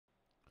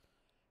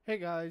Hey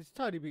guys,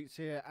 Tidy Beats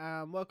here,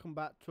 and welcome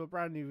back to a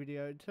brand new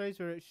video. In today's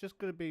video, it's just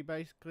going to be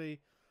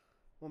basically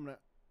 1 minute.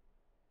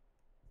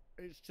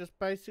 It's just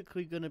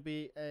basically going to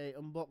be a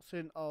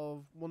unboxing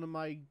of one of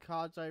my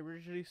cards I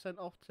originally sent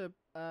off to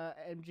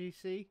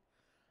MGC.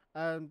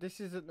 This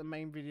isn't the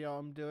main video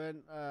I'm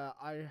doing.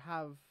 I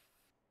have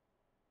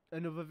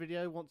another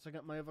video once I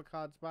get my other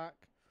cards back.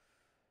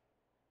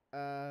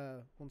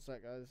 1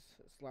 sec, guys.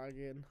 It's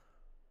lagging.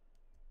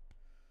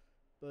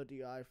 Bloody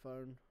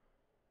iPhone.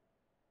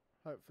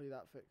 Hopefully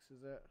that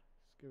fixes it.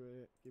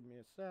 Just give me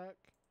a sec.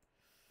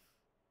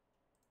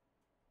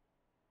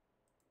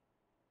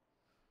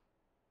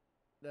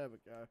 There we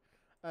go.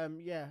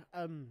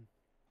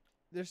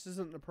 This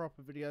isn't the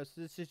proper video, so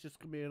this is just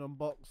gonna be an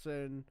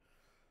unboxing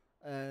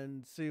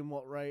and seeing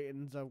what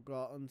ratings I've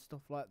got and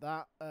stuff like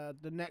that.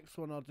 The next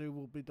one I'll do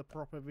will be the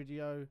proper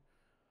video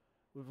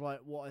with like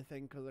what I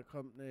think of the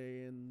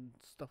company and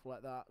stuff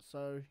like that.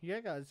 So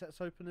yeah, guys,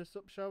 let's open this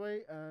up, shall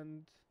we?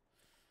 And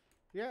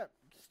yeah,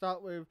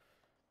 start with.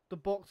 The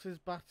box is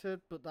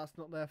battered, but that's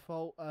not their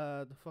fault.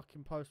 The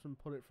fucking postman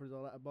put it through the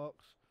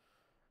letterbox.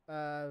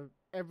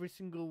 Every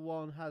single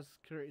one has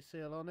security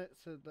seal on it,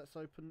 so let's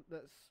open.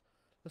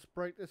 Let's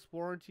break this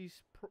warranty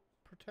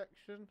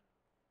protection.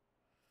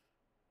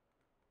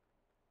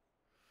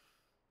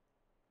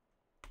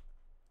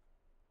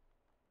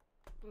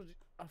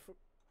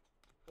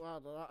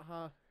 Wow,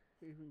 that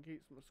even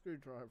keeps my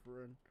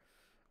screwdriver in.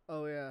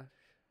 Oh yeah,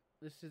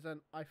 this is an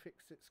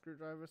iFixit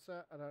screwdriver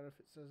set. I don't know if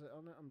it says it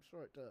on it. I'm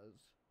sure it does.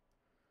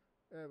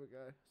 There we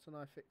go. It's an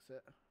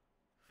iFixit.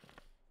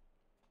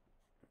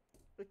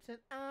 It's an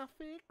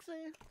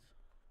iFixit.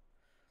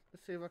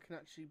 Let's see if I can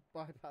actually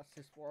bypass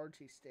this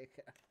warranty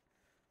sticker.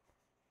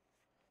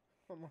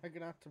 Am I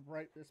gonna have to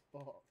break this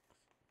box?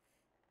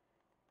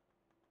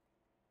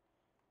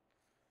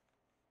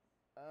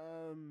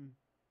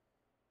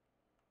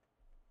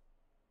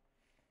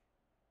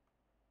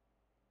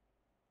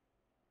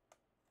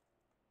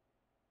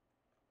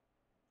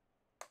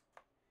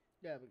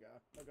 There we go.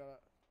 I got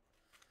it.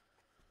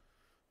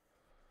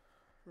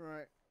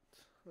 Right,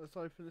 let's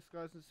open this,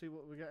 guys, and see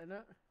what we're getting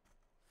at.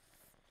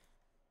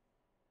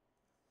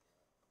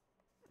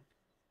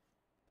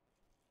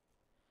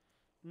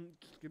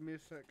 Just give me a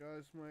sec,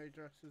 guys. My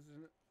address is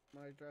in it.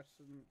 My address,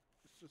 and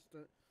it's just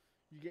a,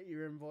 you get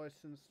your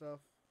invoice and stuff.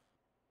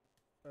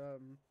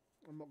 I'm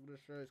not going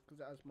to show this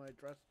because it has my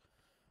address.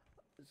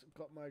 It's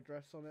got my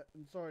address on it.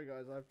 And sorry,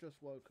 guys, I've just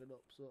woken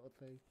up, sort of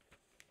thing.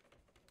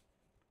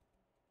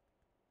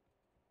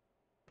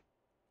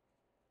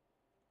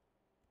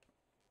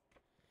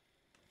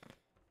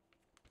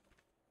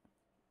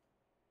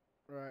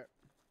 Right.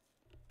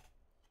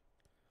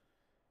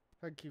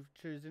 Thank you for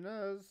choosing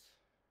us.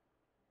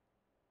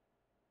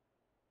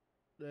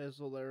 There's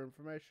all their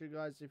information,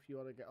 guys, if you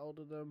want to get hold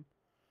of them.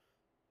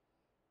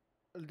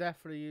 I'll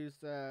definitely use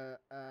their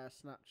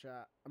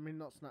Snapchat. I mean,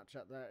 not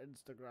Snapchat, their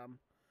Instagram.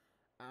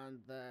 And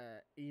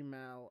their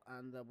email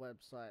and their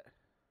website.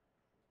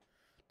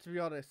 To be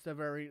honest, they're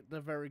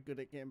very good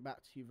at getting back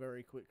to you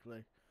very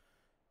quickly.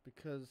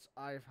 Because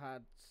I've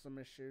had some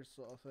issues,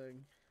 sort of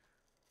thing.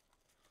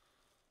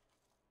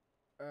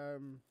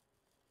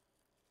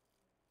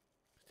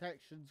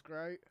 Protection's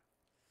great.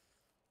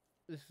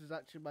 This is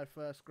actually my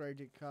first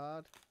graded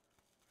card,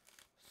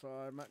 so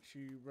I'm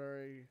actually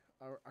very.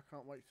 I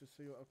can't wait to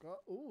see what I've got.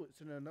 Oh,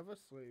 it's in another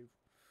sleeve.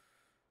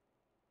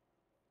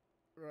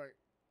 Right,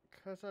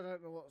 because I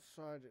don't know what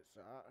side it's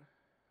at.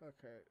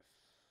 Okay,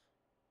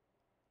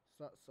 it's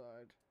that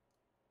side.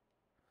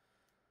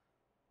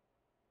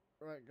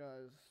 Right,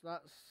 guys,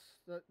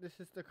 this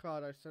is the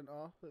card I sent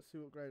off. Let's see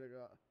what grade I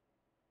got.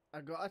 I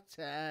got a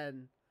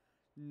 10.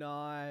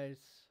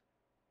 Nice.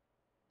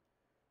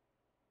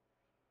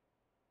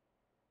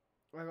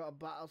 I got a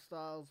Battle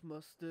Styles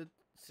Mustard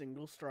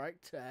Single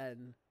Strike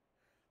 10.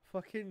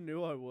 Fucking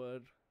knew I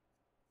would.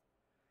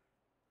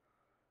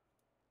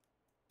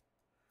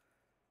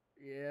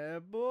 Yeah,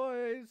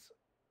 boys.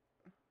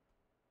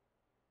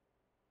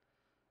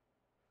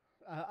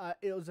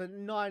 It was a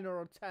 9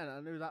 or a 10. I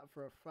knew that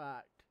for a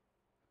fact.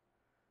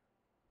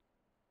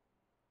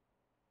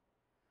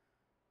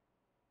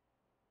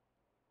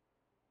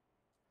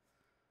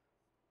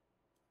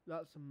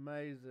 That's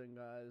amazing,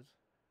 guys.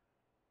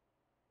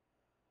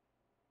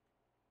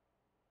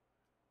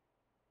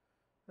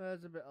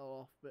 There's a bit of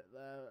off bit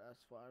there. That's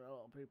fine. A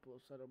lot of people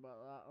have said about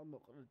that. I'm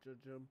not going to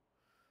judge them.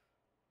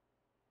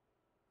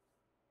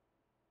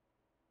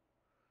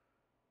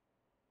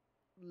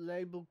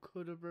 Label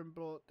could have been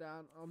brought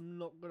down. I'm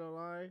not going to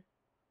lie.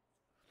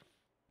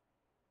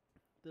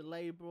 The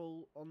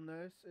label on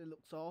this, it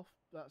looks off.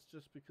 That's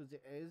just because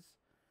it is.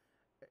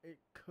 It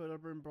could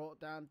have been brought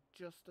down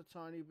just a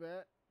tiny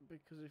bit.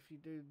 Because if you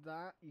do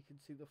that, you can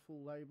see the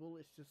full label.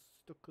 It's just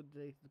stuck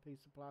underneath the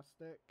piece of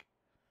plastic.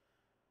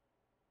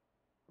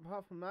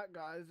 Apart from that,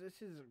 guys, this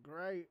is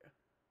great.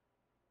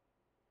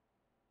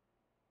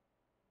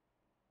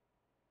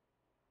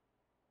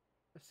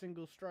 A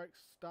single strike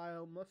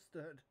style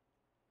mustard.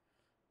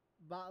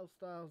 Battle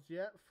styles,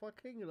 yeah,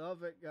 fucking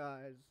love it,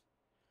 guys.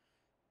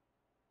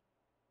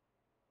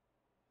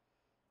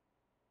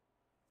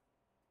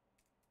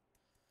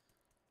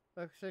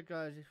 Like I said,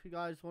 guys, if you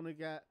guys want to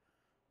get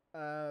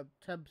 10%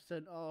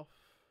 off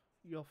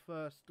your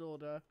first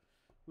order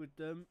with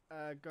them,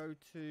 go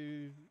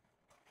to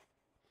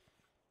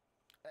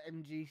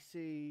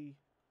MGC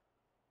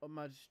or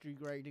Magistrate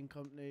Grading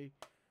Company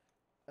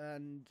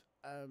and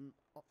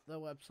their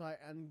website,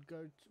 and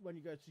when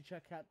you go to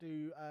checkout,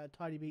 do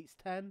Tiny Beats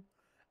 10,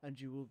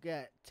 and you will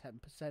get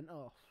 10%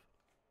 off.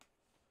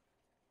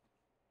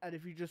 And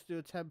if you just do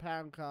a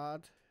 £10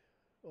 card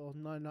or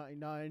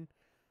 £9.99,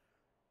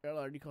 it'll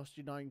only cost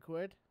you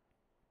 £9.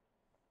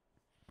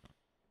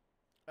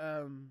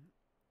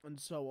 And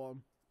so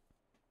on.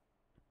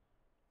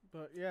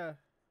 But yeah,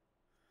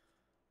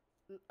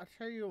 I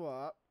tell you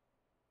what.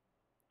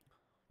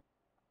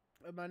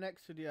 In my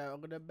next video,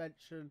 I'm gonna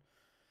mention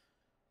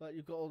that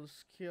you've got all the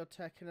secure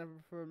tech and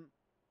everything.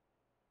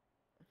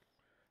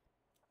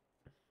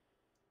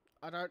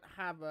 I don't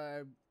have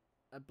a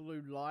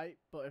blue light,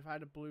 but if I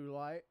had a blue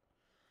light,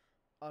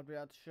 I'd be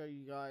able to show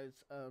you guys.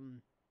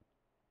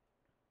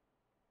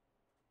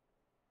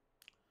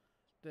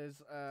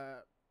 There's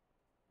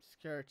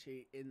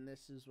security in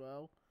this as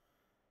well.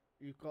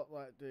 You've got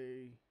like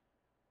the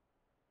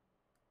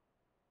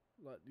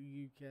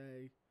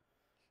UK.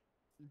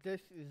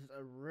 This is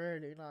a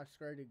really nice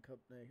grading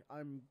company.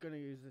 I'm gonna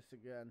use this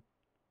again.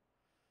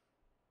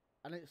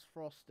 And it's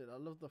frosted. I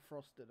love the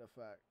frosted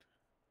effect.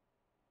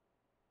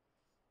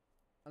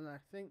 And I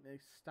think they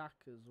stack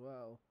as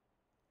well.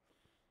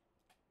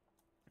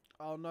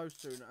 I'll know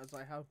soon as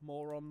I have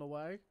more on the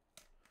way.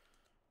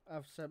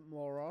 I've sent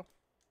more off.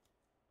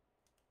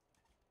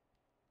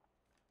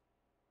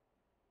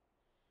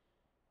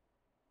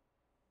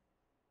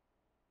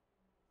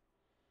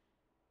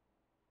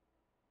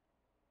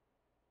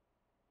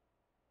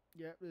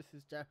 Yep, this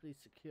is definitely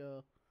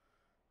secure.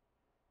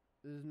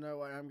 There's no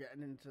way I'm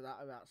getting into that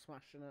without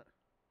smashing it.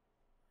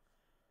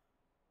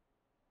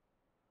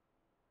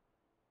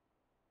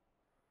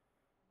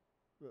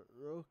 But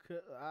look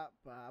at that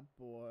bad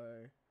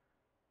boy.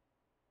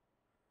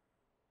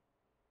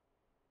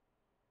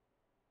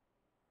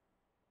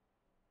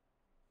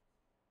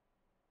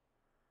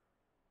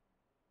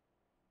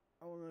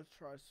 I want to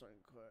try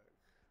something quick.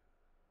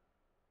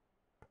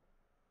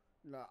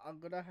 No, I'm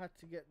going to have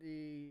to get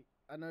the...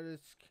 I know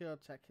there's secure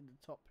tech in the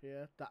top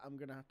here that I'm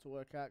going to have to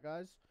work out,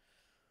 guys.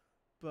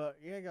 But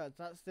yeah, guys,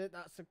 that's it.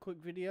 That's a quick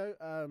video.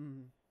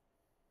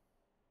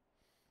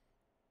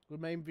 The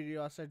main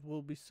video I said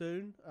will be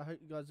soon. I hope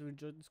you guys have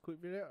enjoyed this quick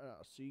video, and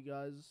I'll see you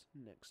guys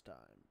next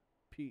time.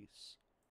 Peace.